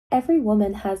Every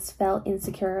woman has felt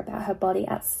insecure about her body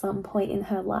at some point in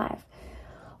her life,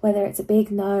 whether it's a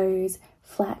big nose,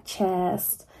 flat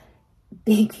chest,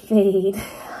 big feet,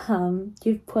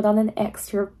 you've put on an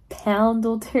extra pound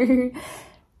or two.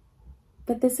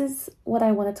 But this is what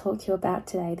I want to talk to you about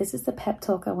today. This is the pep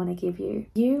talk I want to give you.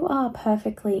 You are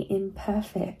perfectly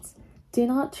imperfect. Do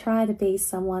not try to be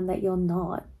someone that you're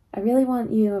not. I really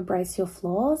want you to embrace your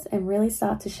flaws and really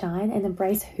start to shine and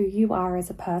embrace who you are as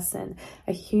a person,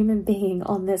 a human being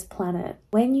on this planet.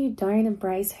 When you don't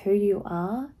embrace who you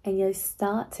are and you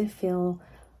start to feel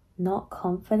not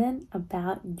confident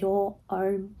about your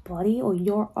own body or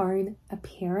your own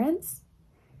appearance,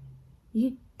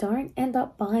 you don't end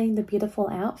up buying the beautiful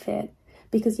outfit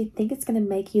because you think it's going to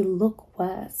make you look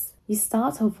worse. You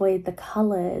start to avoid the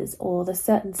colors or the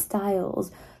certain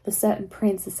styles, the certain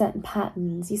prints, the certain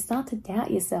patterns. You start to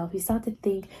doubt yourself. You start to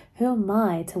think, who am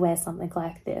I to wear something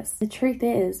like this? The truth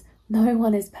is, no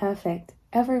one is perfect.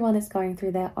 Everyone is going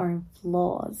through their own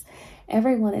flaws.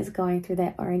 Everyone is going through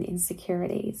their own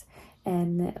insecurities.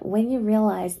 And when you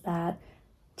realize that,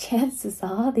 chances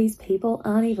are these people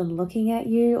aren't even looking at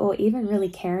you or even really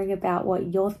caring about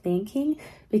what you're thinking,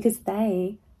 because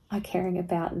they are caring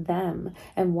about them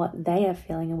and what they are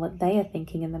feeling and what they are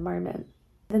thinking in the moment.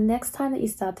 The next time that you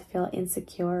start to feel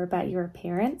insecure about your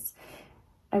appearance,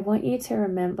 I want you to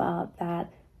remember that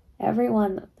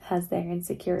everyone has their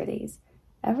insecurities.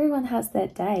 Everyone has their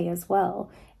day as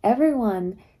well.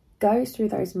 Everyone goes through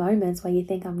those moments where you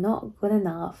think, I'm not good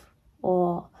enough,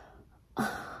 or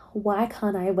why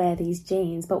can't I wear these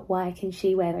jeans, but why can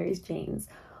she wear those jeans?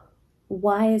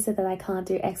 Why is it that I can't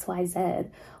do X, Y, Z?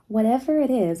 Whatever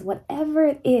it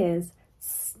is,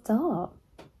 stop.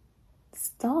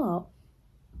 Stop.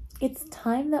 It's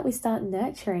time that we start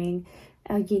nurturing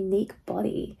our unique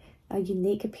body, our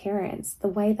unique appearance, the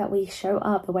way that we show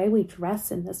up, the way we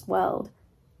dress in this world.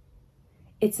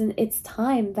 It's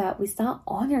time that we start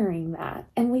honoring that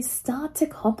and we start to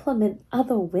compliment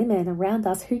other women around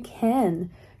us who can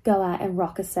go out and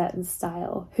rock a certain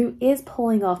style, who is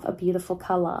pulling off a beautiful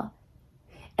color.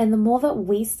 And the more that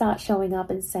we start showing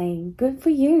up and saying, good for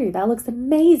you, that looks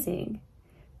amazing,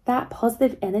 that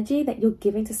positive energy that you're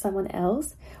giving to someone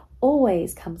else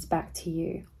always comes back to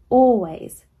you,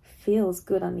 always feels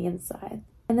good on the inside.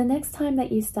 And the next time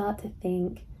that you start to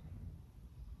think,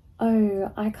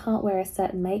 oh, I can't wear a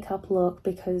certain makeup look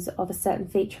because of a certain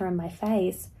feature on my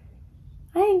face,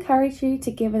 I encourage you to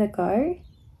give it a go.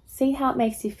 See how it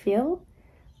makes you feel,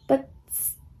 but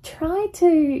try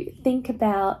to think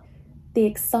about the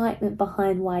excitement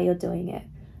behind why you're doing it.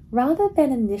 Rather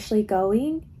than initially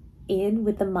going in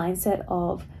with the mindset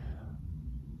of,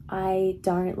 I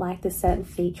don't like this certain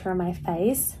feature on my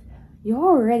face, you're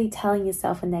already telling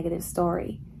yourself a negative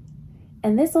story.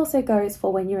 And this also goes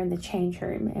for when you're in the change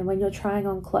room and when you're trying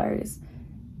on clothes.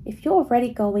 If you're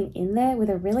already going in there with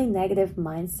a really negative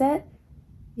mindset,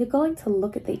 you're going to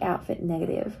look at the outfit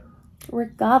negative,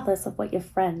 regardless of what your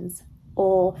friends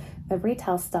or the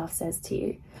retail staff says to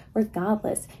you.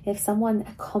 Regardless, if someone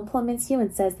compliments you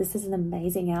and says this is an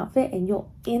amazing outfit and your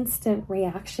instant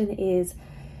reaction is,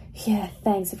 yeah,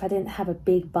 thanks if I didn't have a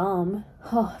big bum.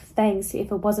 Oh, thanks if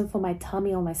it wasn't for my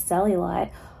tummy or my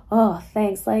cellulite. Oh,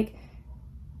 thanks. Like,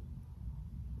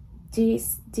 do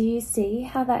you see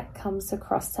how that comes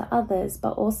across to others,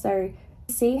 but also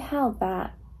see how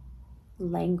that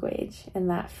language and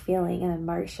that feeling and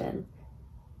emotion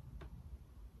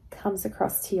comes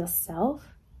across to yourself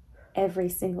every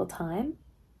single time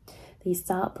that you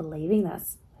start believing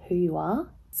that's who you are?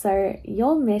 So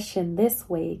your mission this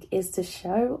week is to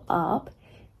show up,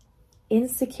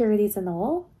 insecurities and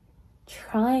all,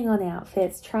 trying on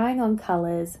outfits, trying on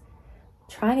colors,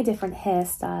 trying a different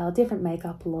hairstyle, different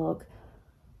makeup look,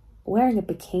 wearing a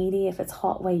bikini if it's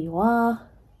hot where you are,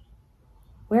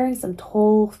 wearing some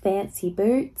tall, fancy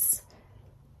boots,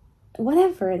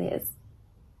 whatever it is.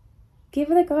 Give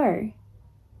it a go.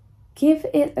 Give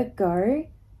it a go.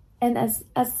 And as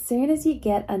soon as you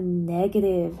get a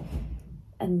negative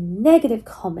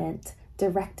comment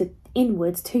directed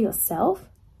inwards to yourself,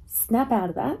 snap out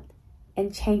of that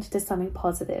and change to something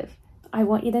positive. I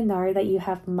want you to know that you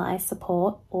have my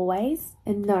support always,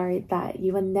 and know that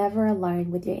you are never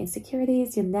alone with your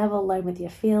insecurities. You're never alone with your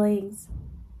feelings,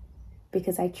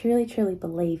 because I truly, truly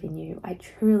believe in you. I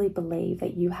truly believe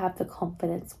that you have the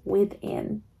confidence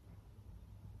within.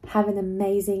 Have an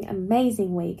amazing,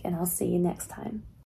 amazing week, and I'll see you next time.